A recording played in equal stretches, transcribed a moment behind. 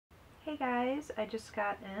Hey guys, I just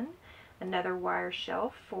got in another wire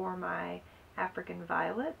shelf for my African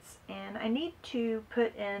violets, and I need to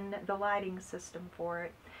put in the lighting system for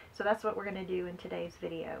it. So that's what we're going to do in today's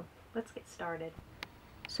video. Let's get started.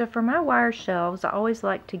 So for my wire shelves, I always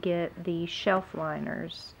like to get the shelf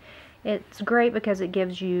liners. It's great because it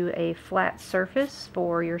gives you a flat surface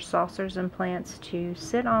for your saucers and plants to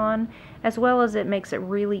sit on, as well as it makes it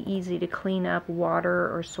really easy to clean up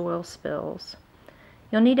water or soil spills.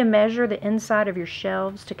 You'll need to measure the inside of your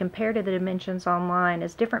shelves to compare to the dimensions online,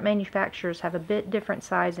 as different manufacturers have a bit different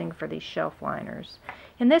sizing for these shelf liners.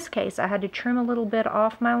 In this case, I had to trim a little bit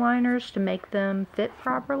off my liners to make them fit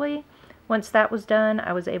properly. Once that was done,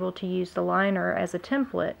 I was able to use the liner as a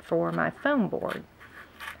template for my foam board.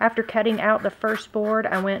 After cutting out the first board,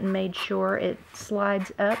 I went and made sure it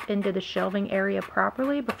slides up into the shelving area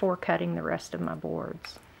properly before cutting the rest of my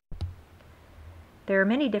boards. There are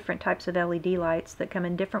many different types of LED lights that come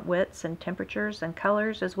in different widths and temperatures and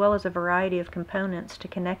colors, as well as a variety of components to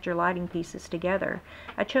connect your lighting pieces together.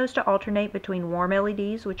 I chose to alternate between warm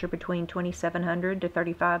LEDs, which are between 2700 to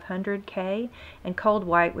 3500 K, and cold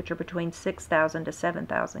white, which are between 6000 to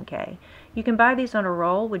 7000 K. You can buy these on a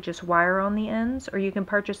roll with just wire on the ends, or you can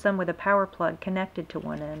purchase them with a power plug connected to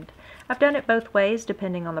one end. I've done it both ways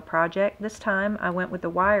depending on the project. This time I went with the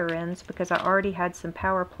wire ends because I already had some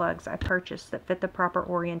power plugs I purchased that fit the proper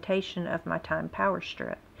orientation of my timed power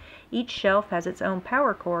strip. Each shelf has its own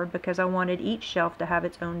power cord because I wanted each shelf to have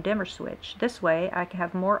its own dimmer switch. This way I can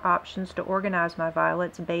have more options to organize my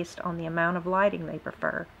violets based on the amount of lighting they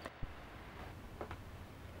prefer.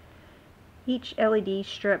 Each LED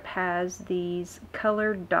strip has these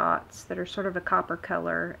colored dots that are sort of a copper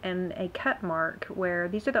color and a cut mark, where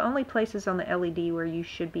these are the only places on the LED where you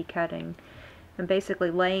should be cutting. I'm basically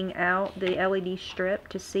laying out the LED strip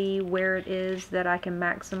to see where it is that I can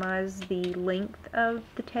maximize the length of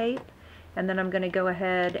the tape, and then I'm going to go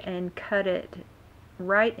ahead and cut it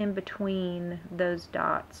right in between those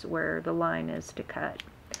dots where the line is to cut.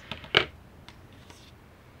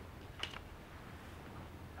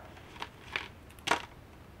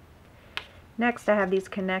 Next, I have these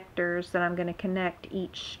connectors that I'm going to connect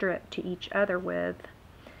each strip to each other with.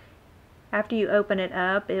 After you open it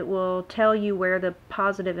up, it will tell you where the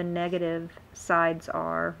positive and negative sides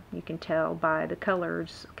are. You can tell by the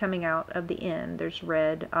colors coming out of the end. There's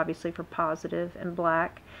red, obviously, for positive, and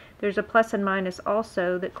black. There's a plus and minus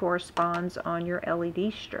also that corresponds on your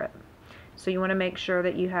LED strip. So you want to make sure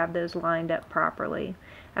that you have those lined up properly.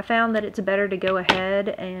 I found that it's better to go ahead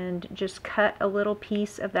and just cut a little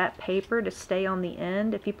piece of that paper to stay on the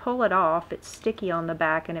end. If you pull it off, it's sticky on the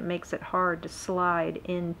back and it makes it hard to slide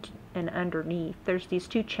in and underneath. There's these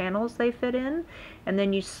two channels they fit in, and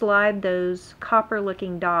then you slide those copper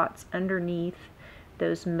looking dots underneath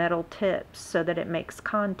those metal tips so that it makes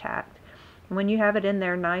contact. And when you have it in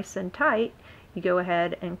there nice and tight, you go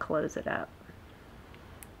ahead and close it up.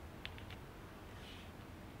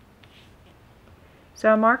 So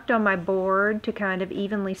I marked on my board to kind of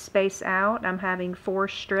evenly space out. I'm having 4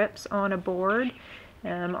 strips on a board,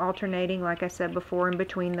 alternating, like I said before, in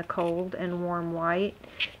between the cold and warm white.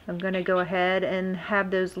 I'm going to go ahead and have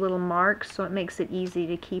those little marks so it makes it easy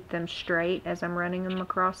to keep them straight as I'm running them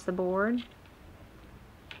across the board.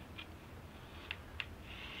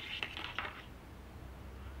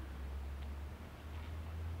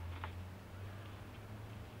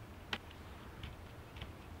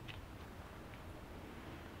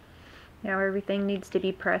 Now everything needs to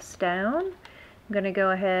be pressed down. I'm going to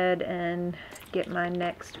go ahead and get my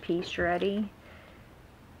next piece ready.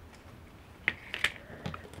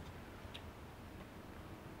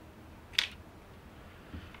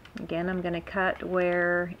 Again, I'm going to cut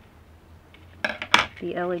where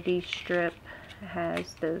the LED strip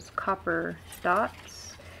has those copper dots.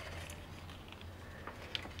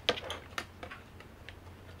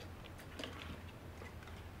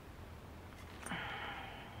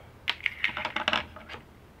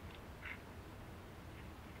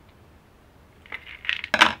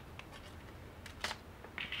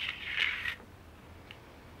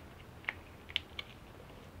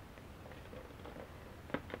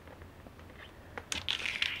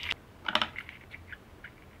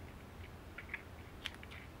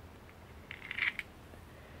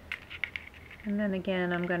 And then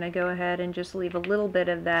again, I'm going to go ahead and just leave a little bit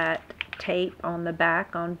of that tape on the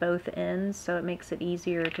back on both ends so it makes it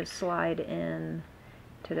easier to slide in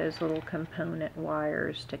to those little component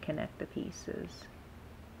wires to connect the pieces.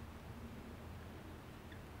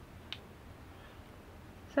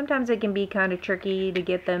 Sometimes it can be kind of tricky to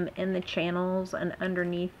get them in the channels and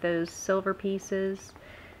underneath those silver pieces.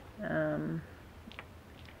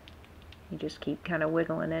 You just keep kind of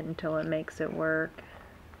wiggling it until it makes it work.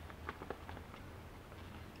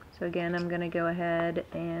 So again, I'm going to go ahead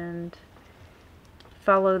and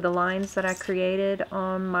follow the lines that I created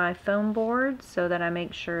on my foam board so that I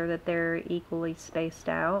make sure that they're equally spaced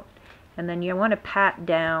out. And then you want to pat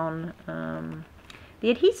down. The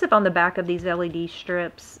adhesive on the back of these LED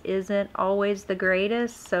strips isn't always the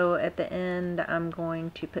greatest, so at the end I'm going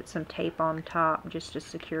to put some tape on top just to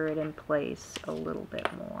secure it in place a little bit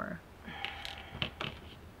more.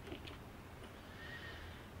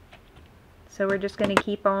 So we're just going to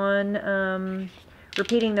keep on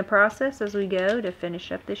repeating the process as we go to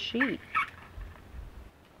finish up this sheet.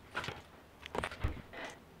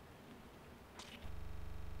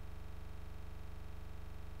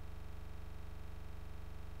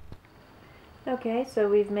 Okay, so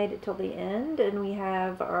we've made it till the end, and we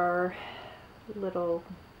have our little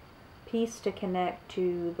piece to connect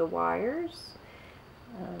to the wires.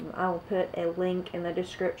 I'll put a link in the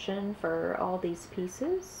description for all these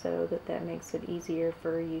pieces so that makes it easier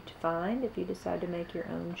for you to find if you decide to make your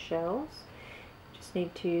own shells. Just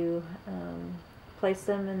need to place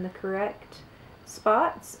them in the correct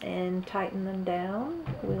spots and tighten them down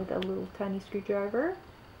with a little tiny screwdriver.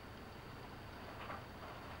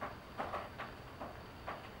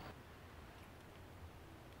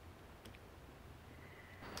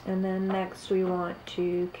 And then next we want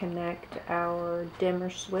to connect our dimmer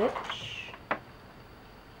switch.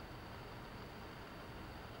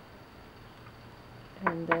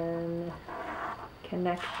 And then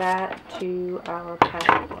connect that to our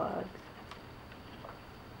power plug.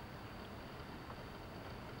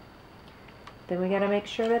 Then we got to make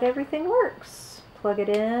sure that everything works. Plug it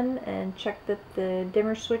in and check that the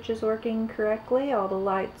dimmer switch is working correctly. All the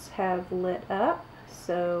lights have lit up,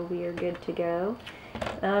 so we are good to go.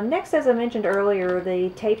 Next, as I mentioned earlier, the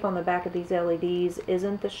tape on the back of these LEDs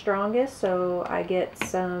isn't the strongest, so I get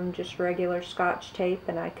some just regular Scotch tape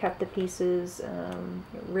and I cut the pieces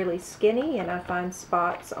really skinny, and I find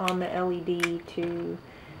spots on the LED to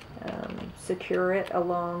secure it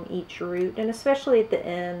along each root, and especially at the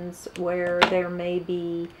ends where there may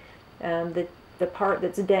be the part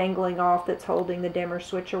that's dangling off that's holding the dimmer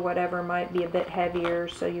switch or whatever might be a bit heavier,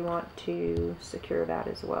 so you want to secure that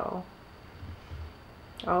as well.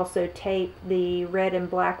 I also tape the red and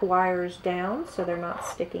black wires down so they're not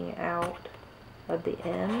sticking out of the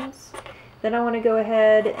ends. Then I want to go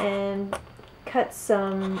ahead and cut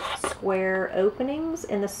some square openings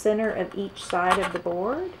in the center of each side of the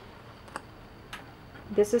board.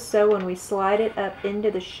 This is so when we slide it up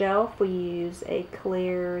into the shelf, we use a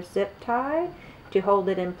clear zip tie to hold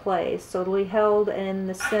it in place. So it'll be held in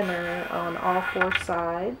the center on all four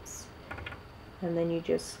sides, and then you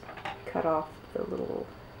just cut off the little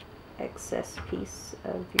excess piece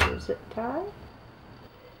of your zip tie.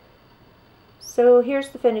 So here's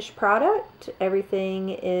the finished product.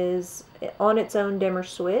 Everything is on its own dimmer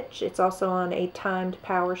switch. It's also on a timed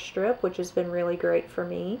power strip, which has been really great for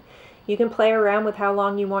me. You can play around with how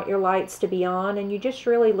long you want your lights to be on, and you just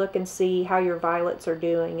really look and see how your violets are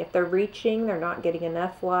doing. If they're reaching, they're not getting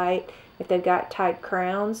enough light. If they've got tight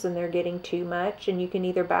crowns, then they're getting too much, and you can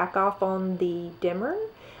either back off on the dimmer,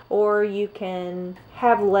 or you can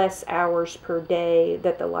have less hours per day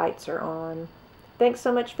that the lights are on. Thanks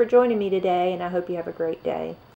so much for joining me today, and I hope you have a great day.